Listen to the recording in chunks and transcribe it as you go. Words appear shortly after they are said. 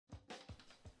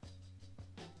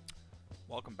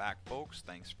Welcome back, folks.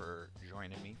 Thanks for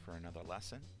joining me for another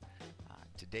lesson.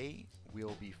 Today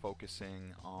we'll be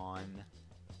focusing on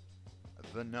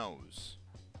the nose.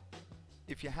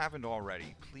 If you haven't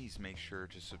already, please make sure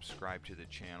to subscribe to the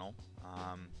channel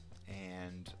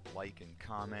and like and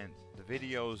comment the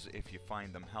videos if you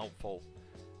find them helpful.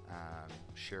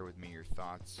 Share with me your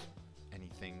thoughts,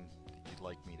 anything that you'd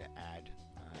like me to add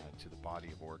to the body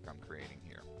of work I'm creating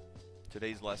here.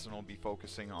 Today's lesson will be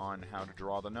focusing on how to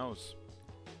draw the nose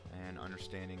and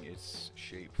understanding its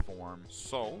shape, form.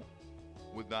 So,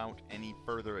 without any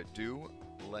further ado,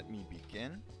 let me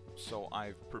begin. So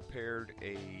I've prepared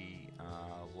a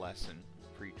lesson,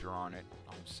 pre-drawn it.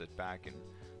 I'll sit back and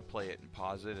play it and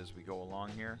pause it as we go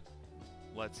along here.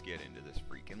 Let's get into this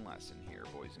freaking lesson here,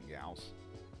 boys and gals.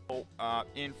 So,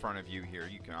 in front of you here,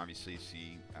 you can obviously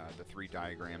see the three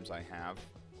diagrams I have.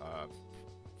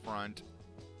 Front,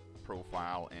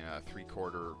 profile, and a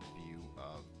 3/4 view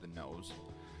of the nose.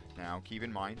 Now keep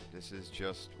in mind, this is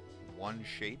just one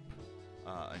shape.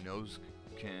 A nose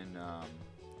can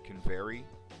vary,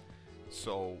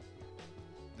 so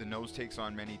the nose takes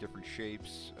on many different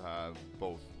shapes,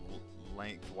 both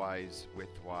lengthwise,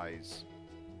 widthwise,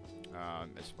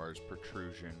 as far as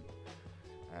protrusion,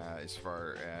 as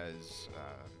far as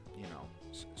you know,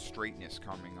 straightness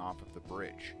coming off of the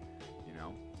bridge. You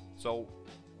know, so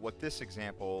what this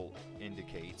example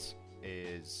indicates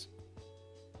is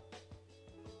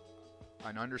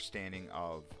an understanding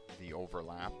of the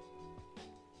overlap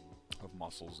of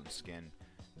muscles and skin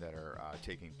that are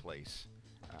taking place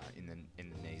in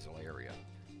the nasal area.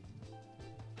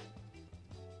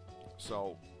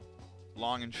 So,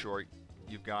 long and short,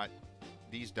 you've got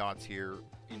these dots here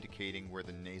indicating where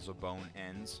the nasal bone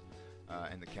ends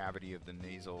and the cavity of the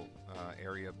nasal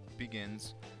area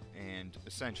begins, and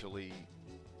essentially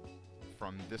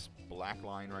from this black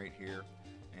line right here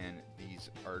and these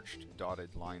arched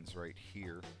dotted lines right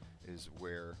here is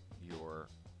where your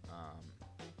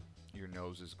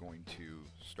nose is going to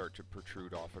start to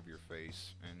protrude off of your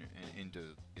face and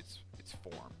into its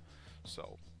form.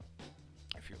 So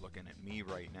if you're looking at me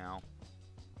right now,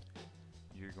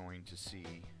 you're going to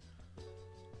see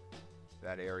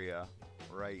that area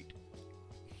right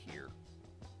here,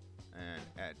 and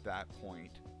at that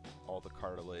point all the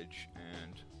cartilage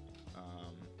and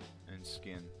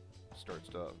skin starts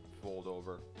to fold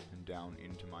over and down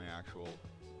into my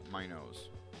nose.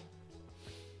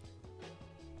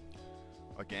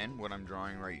 Again, what I'm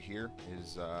drawing right here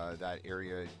is that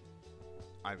area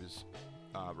I was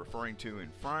referring to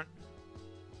in front,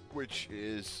 which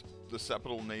is the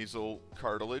septal nasal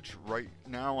cartilage. Right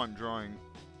now I'm drawing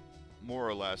more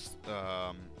or less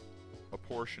a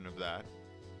portion of that.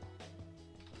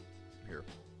 Here,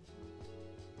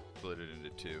 split it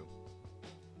into two.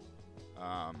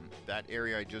 That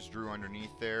area I just drew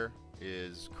underneath there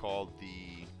is called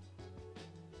the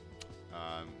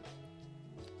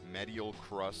medial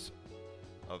crus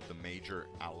of the major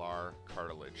alar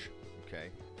cartilage. Okay,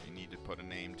 you need to put a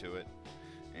name to it,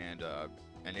 and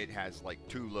it has like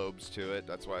two lobes to it.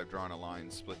 That's why I've drawn a line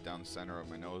split down the center of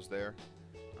my nose there.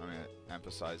 I'm going to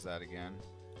emphasize that again.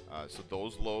 So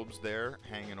those lobes there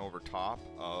hanging over top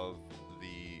of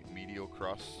the medial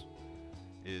crus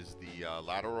is the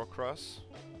lateral crus,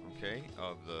 okay,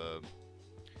 of the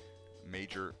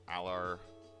major alar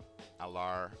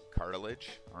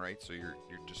cartilage. All right, so you're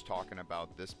just talking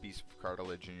about this piece of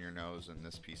cartilage in your nose and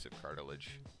this piece of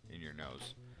cartilage in your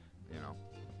nose. You know,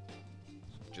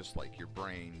 just like your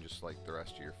brain, just like the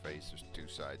rest of your face, there's two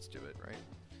sides to it, right?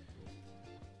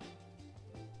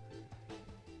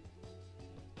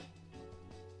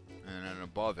 And then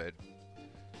above it,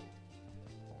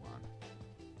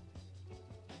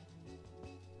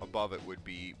 above it would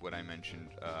be what I mentioned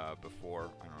before.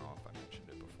 I don't know if I mentioned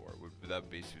it before. That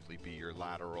would basically be your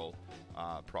lateral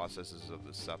processes of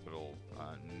the septal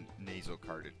nasal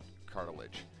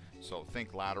cartilage. So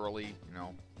think laterally, you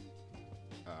know,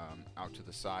 out to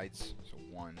the sides. So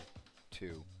 1,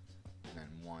 2, and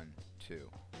then 1, 2. You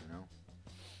know,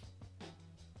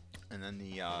 and then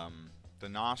the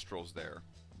nostrils there.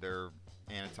 Their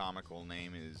anatomical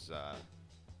name is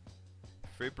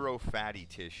fibrofatty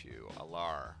tissue,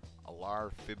 alar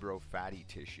fibrofatty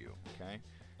tissue, okay?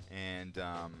 And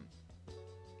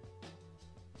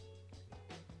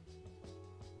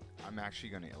I'm actually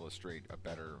going to illustrate a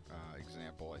better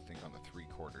example, I think, on the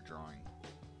 3/4 drawing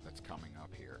that's coming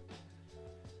up here.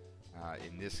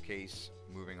 In this case,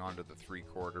 moving on to the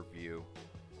 3/4 view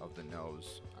of the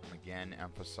nose, I'm again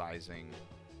emphasizing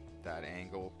that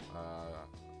angle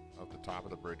of the top of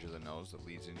the bridge of the nose that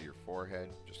leads into your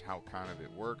forehead, just how kind of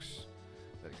it works,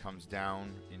 that it comes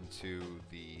down into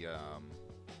the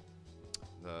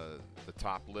the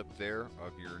top lip there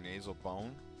of your nasal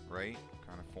bone, right?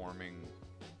 Kind of forming,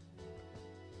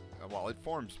 well, it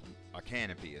forms a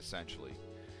canopy essentially.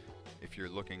 If you're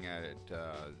looking at it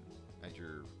at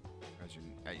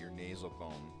your nasal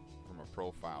bone from a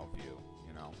profile view,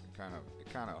 you know,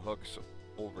 it kind of hooks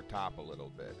over top a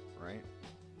little bit, right?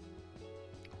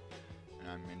 And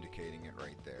I'm indicating it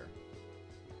right there.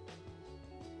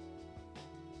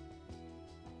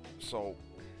 So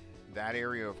that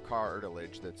area of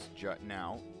cartilage that's jutting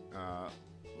out,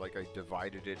 like I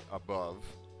divided it above,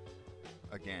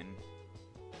 again,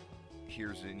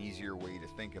 here's an easier way to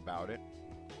think about it.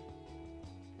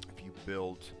 If you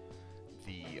build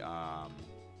the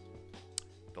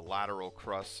lateral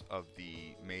crust of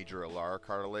the major alar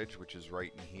cartilage, which is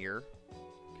right in here,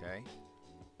 okay,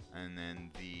 and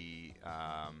then the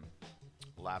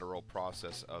lateral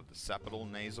process of the septal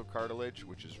nasal cartilage,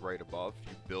 which is right above,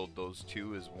 you build those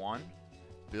two as one.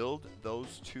 Build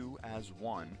those two as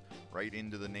one right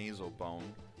into the nasal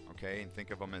bone, okay, and think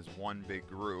of them as one big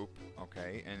group,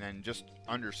 okay, and then just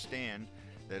understand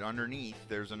that underneath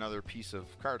there's another piece of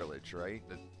cartilage, right,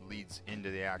 that leads into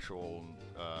the actual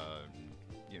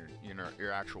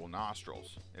your actual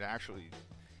nostrils.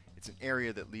 It's an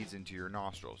area that leads into your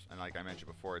nostrils, and like I mentioned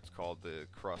before, it's called the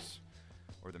crust,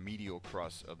 or the medial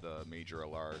crust of the major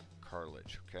alar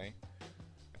cartilage, okay?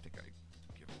 I think I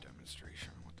give a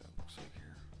demonstration on what that looks like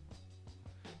here.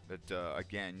 But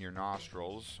again, your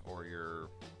nostrils, or your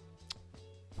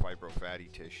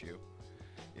fibrofatty tissue,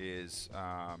 is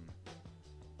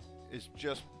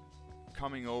just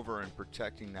coming over and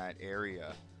protecting that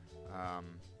area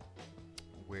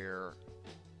where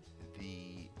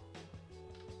the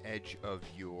edge of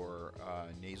your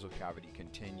nasal cavity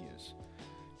continues.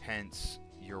 Hence,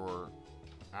 your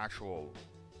actual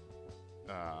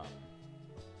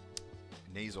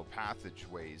nasal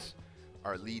passageways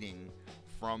are leading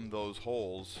from those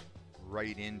holes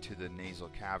right into the nasal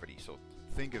cavity. So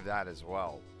think of that as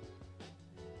well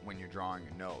when you're drawing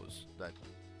a nose, that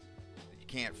you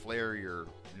can't flare your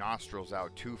nostrils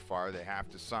out too far. They have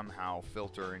to somehow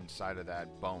filter inside of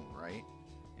that bone, right?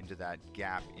 Into that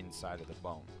gap inside of the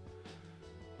bone.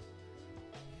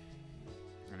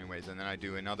 Anyways, and then I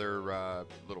do another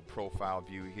little profile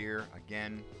view here.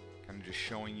 Again, kind of just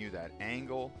showing you that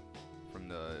angle from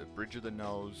the bridge of the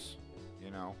nose,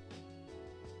 you know,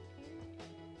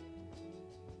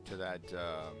 to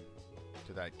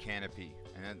that canopy.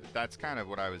 And that's kind of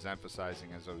what I was emphasizing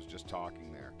as I was just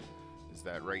talking there, is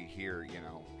that right here, you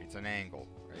know, it's an angle,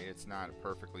 right? It's not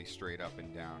perfectly straight up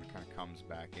and down. It kind of comes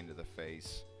back into the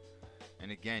face.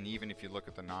 And again, even if you look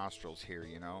at the nostrils here,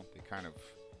 you know, they kind of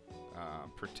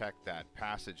protect that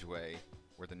passageway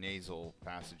where the nasal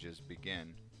passages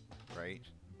begin, right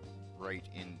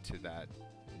into that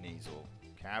nasal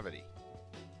cavity.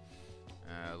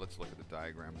 Let's look at the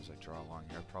diagram as I draw along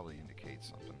here. It probably indicates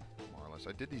something, more or less.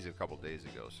 I did these a couple days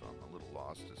ago, so I'm a little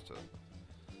lost as to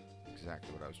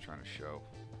exactly what I was trying to show.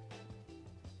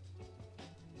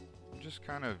 I'm just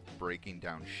kind of breaking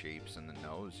down shapes in the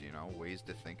nose, you know, ways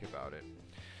to think about it.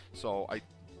 So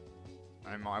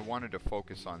I wanted to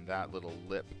focus on that little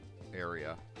lip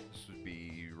area. This would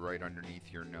be right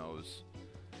underneath your nose.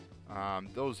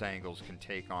 Those angles can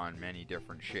take on many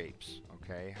different shapes,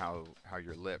 okay? How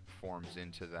your lip forms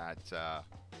into that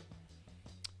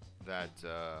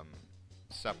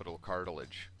septal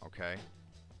cartilage, okay?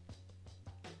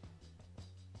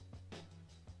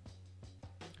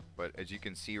 But as you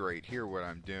can see right here, what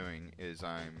I'm doing is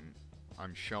I'm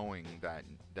showing that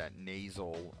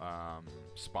nasal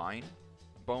spine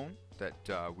bone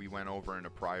that we went over in a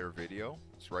prior video.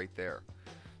 It's right there.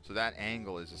 So that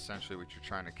angle is essentially what you're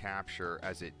trying to capture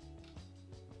as it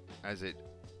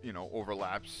you know,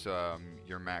 overlaps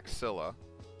your maxilla,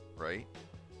 right?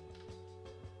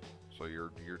 So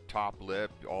your top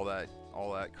lip, all that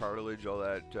cartilage, all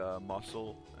that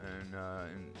muscle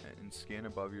and skin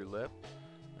above your lip,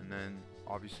 and then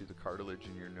obviously the cartilage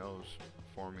in your nose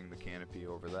forming the canopy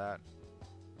over that,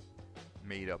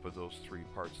 made up of those three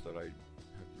parts that I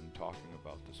have been talking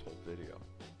about this whole video.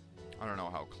 I don't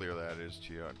know how clear that is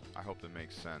to you. I hope that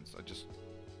makes sense.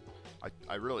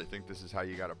 I really think this is how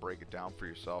you got to break it down for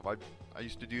yourself. I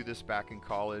used to do this back in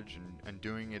college, and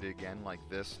doing it again like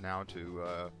this now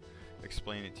to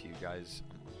explain it to you guys,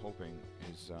 I'm hoping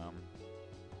is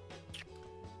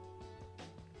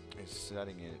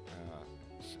setting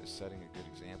a good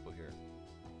example here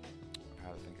of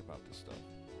how to think about this stuff.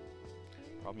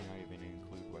 Probably not even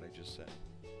include what I just said.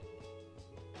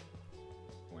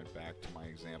 Went back to my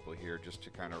example here just to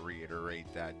kind of reiterate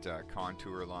that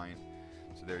contour line.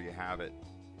 So there you have it.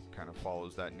 Kind of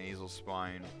follows that nasal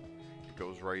spine. It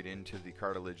goes right into the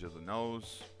cartilage of the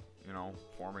nose, you know,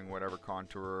 forming whatever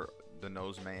contour the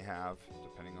nose may have,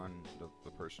 depending on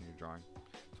the person you're drawing.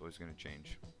 It's always going to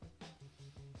change.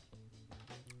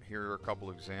 Here are a couple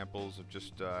examples of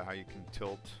just how you can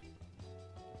tilt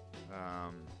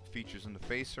features in the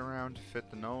face around to fit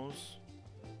the nose.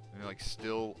 And like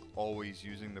still always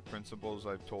using the principles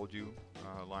I've told you,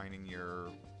 lining your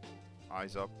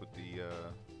eyes up with the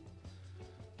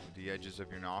edges of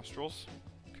your nostrils.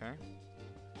 Okay,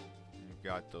 and you've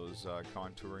got those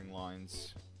contouring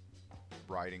lines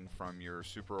riding from your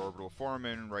supraorbital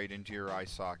foramen right into your eye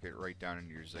socket, right down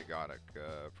into your zygomatic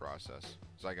process.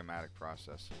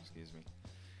 Excuse me.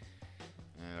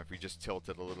 And if we just tilt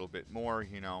it a little bit more,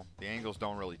 you know, the angles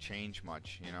don't really change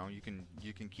much. You know, you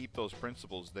can keep those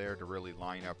principles there to really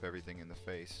line up everything in the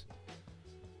face.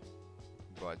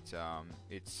 But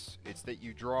it's that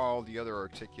you draw all the other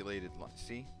articulated lines.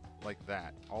 See, like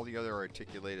that. All the other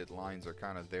articulated lines are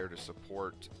kind of there to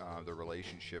support the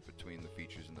relationship between the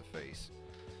features in the face.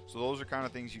 So those are kind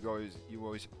of things you always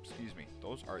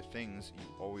those are things you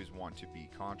always want to be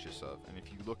conscious of. And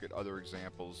if you look at other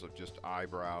examples of just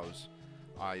eyebrows,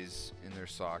 eyes in their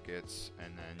sockets,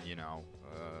 and then, you know,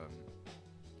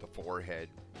 the forehead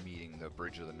meeting the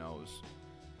bridge of the nose,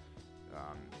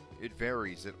 it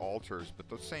varies, it alters, but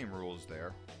the same rules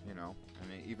there, you know.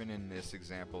 And even in this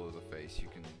example of the face, you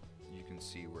can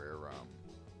see where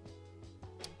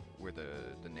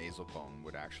the nasal bone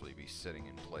would actually be sitting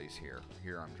in place here.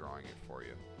 Here I'm drawing it for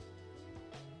you.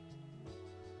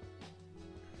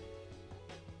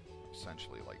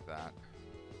 Essentially like that.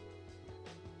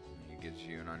 And it gives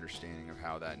you an understanding of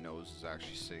how that nose is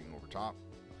actually sitting over top.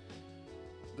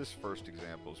 This first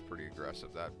example is pretty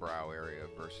aggressive, that brow area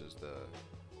versus the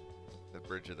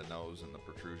bridge of the nose and the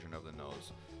protrusion of the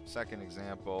nose. Second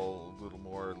example, a little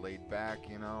more laid back,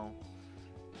 you know.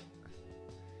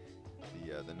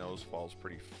 The nose falls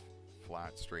pretty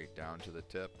flat straight down to the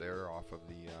tip there off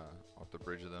the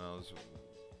bridge of the nose.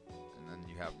 And then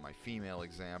you have my female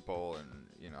example, and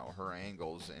you know, her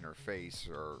angles in her face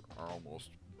are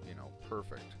almost, you know,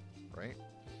 perfect, right?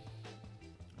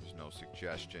 There's no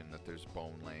suggestion that there's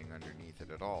bone laying underneath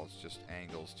it at all. It's just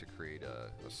angles to create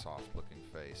a soft looking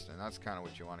face, and that's kind of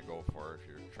what you want to go for if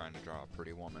you're trying to draw a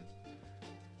pretty woman.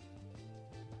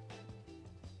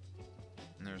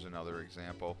 And there's another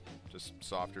example, just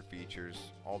softer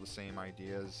features, all the same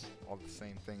ideas, all the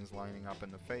same things lining up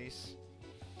in the face,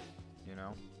 you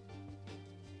know.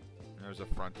 And there's a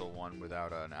frontal one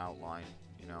without an outline,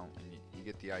 you know, and you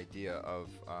get the idea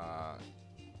of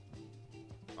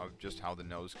just how the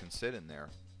nose can sit in there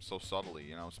so subtly,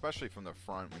 you know, especially from the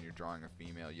front when you're drawing a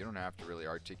female. You don't have to really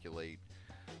articulate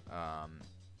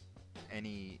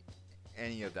any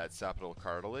of that septal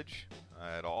cartilage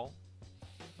at all.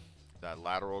 That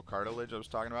lateral cartilage I was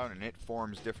talking about, and it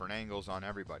forms different angles on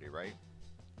everybody, right?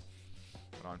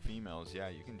 But on females, yeah,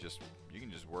 you can just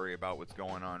worry about what's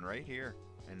going on right here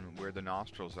and where the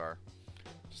nostrils are.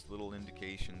 Just little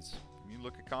indications. When you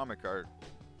look at comic art,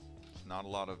 there's not a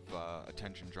lot of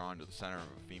attention drawn to the center of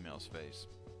a female's face.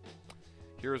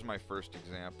 Here's my first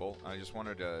example. I just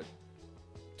wanted to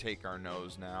take our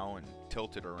nose now and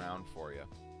tilt it around for you.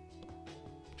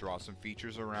 Draw some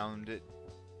features around it.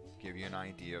 Give you an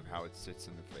idea of how it sits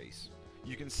in the face.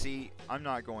 You can see I'm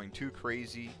not going too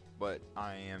crazy, but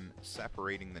I am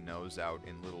separating the nose out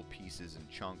in little pieces and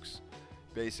chunks.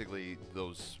 Basically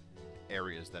those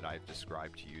areas that I've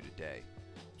described to you today.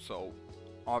 So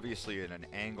obviously at an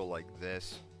angle like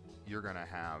this, you're gonna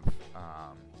have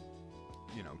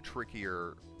you know,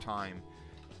 trickier time.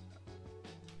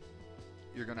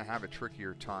 You're gonna have a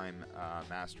trickier time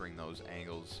mastering those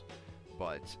angles,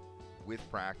 but with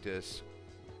practice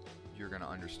you're going to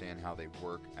understand how they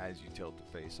work as you tilt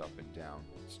the face up and down.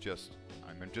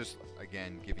 I'm just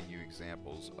again giving you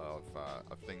examples of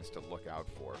things to look out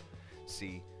for.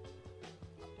 See,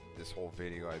 this whole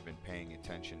video I've been paying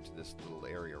attention to this little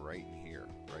area right in here,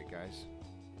 right guys?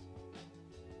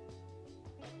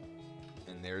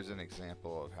 And there's an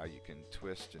example of how you can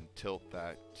twist and tilt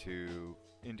that to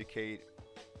indicate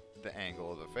the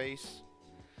angle of the face.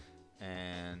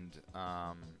 And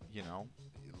you know,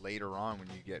 later on when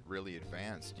you get really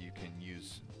advanced, you can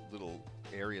use little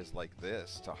areas like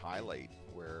this to highlight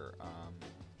where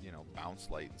you know, bounce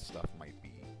light and stuff might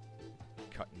be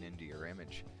cutting into your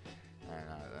image,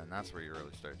 and that's where you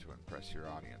really start to impress your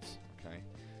audience. Okay,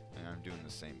 and I'm doing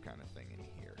the same kind of thing in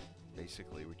here.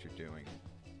 Basically what you're doing,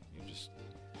 you're just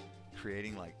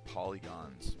creating like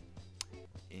polygons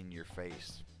in your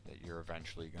face that you're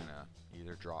eventually gonna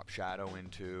either drop shadow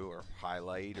into or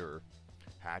highlight or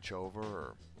hatch over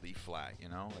or leave flat, you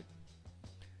know. Like,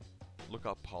 look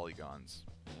up polygons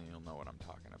and you'll know what I'm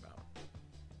talking about.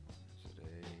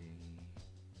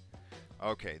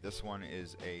 Okay, this one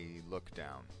is a look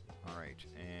down. Alright,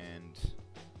 and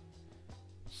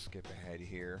skip ahead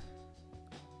here.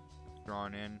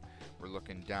 Drawn in, we're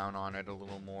looking down on it a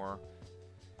little more.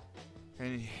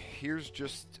 And here's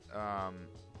just a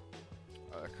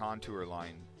contour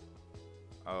line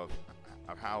of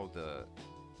how the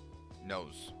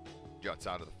nose juts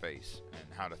out of the face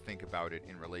and how to think about it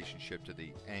in relationship to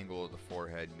the angle of the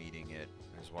forehead meeting it,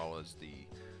 as well as the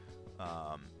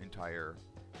entire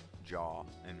jaw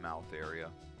and mouth area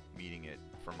meeting it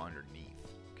from underneath.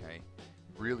 Okay,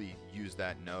 really use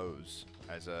that nose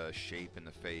as a shape in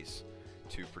the face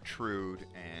to protrude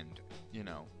and, you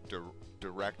know,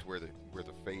 direct where the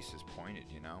face is pointed.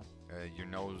 You know, your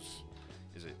nose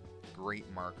is a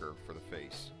great marker for the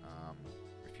face.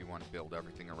 If you want to build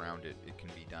everything around it, it can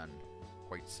be done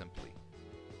quite simply.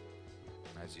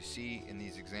 As you see in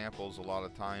these examples, a lot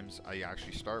of times I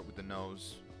actually start with the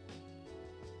nose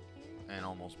and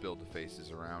almost build the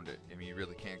faces around it. I mean, you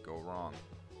really can't go wrong.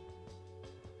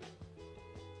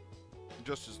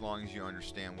 Just as long as you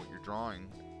understand what you're drawing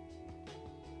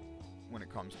when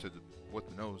it comes to what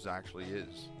the nose actually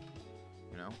is.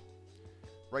 You know?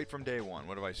 Right from day one,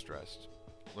 what have I stressed?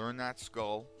 Learn that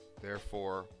skull,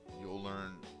 therefore you'll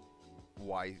learn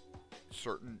why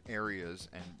certain areas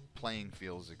and playing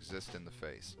fields exist in the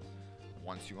face.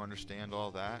 Once you understand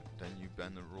all that, then you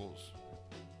bend the rules.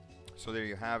 So there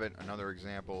you have it, another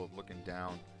example of looking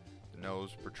down. The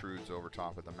nose protrudes over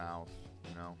top of the mouth,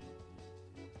 you know.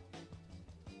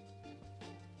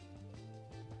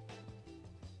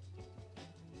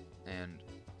 And,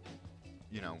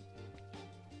 you know,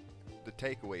 the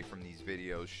takeaway from these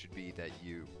videos should be that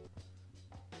you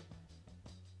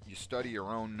study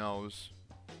your own nose,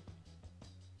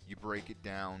 you break it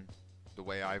down the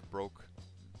way I've broke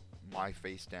my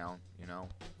face down, you know,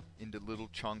 into little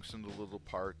chunks, into little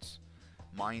parts.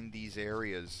 Mind these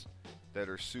areas that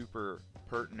are super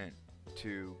pertinent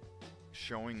to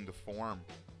showing the form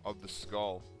of the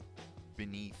skull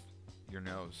beneath your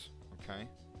nose. Okay,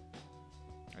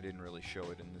 I didn't really show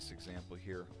it in this example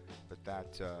here, but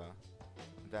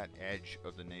that edge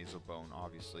of the nasal bone,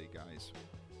 obviously, guys,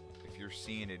 if you're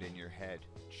seeing it in your head,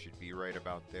 it should be right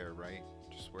about there, right?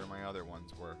 Just where my other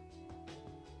ones were,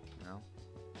 you know?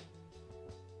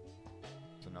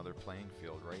 It's another playing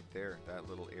field right there, that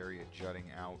little area jutting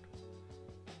out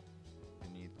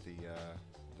beneath the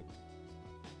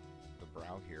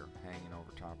brow here, hanging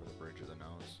over top of the bridge of the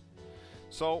nose.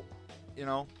 So, you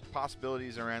know,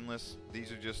 possibilities are endless.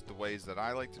 These are just the ways that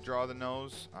I like to draw the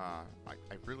nose.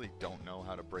 I really don't know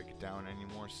how to break it down any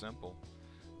more simple.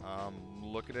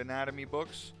 Look at anatomy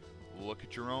books, look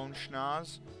at your own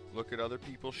schnoz, look at other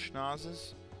people's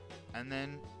schnozzes, and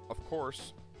then, of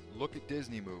course, look at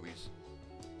Disney movies.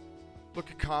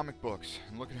 Look at comic books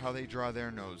and look at how they draw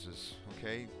their noses.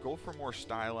 Okay, go for more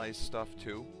stylized stuff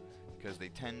too, because they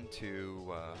tend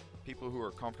to people who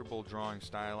are comfortable drawing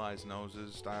stylized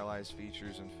noses, stylized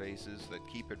features and faces that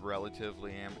keep it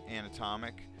relatively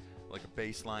anatomic, like a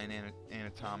baseline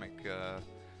anatomic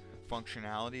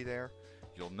functionality there.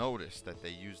 You'll notice that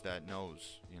they use that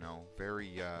nose, you know,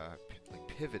 very like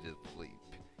pivotively,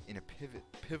 in a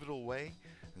pivotal way.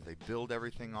 They build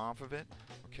everything off of it.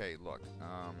 Okay, look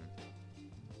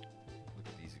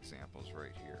at these examples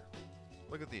right here.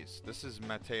 Look at these. This is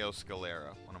Matteo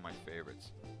Scalera, one of my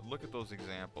favorites. Look at those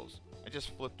examples. I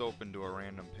just flipped open to a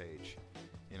random page.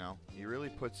 You know, he really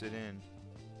puts it in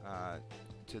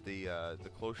to the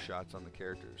close shots on the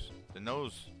characters. The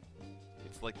nose,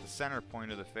 it's like the center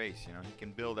point of the face. You know, he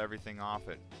can build everything off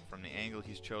it from the angle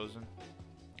he's chosen.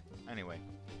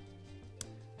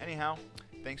 Anyhow,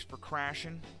 thanks for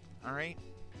crashing. All right,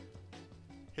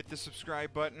 hit the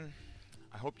subscribe button.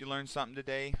 I hope you learned something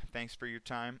today. Thanks for your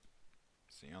time.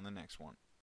 See you on the next one.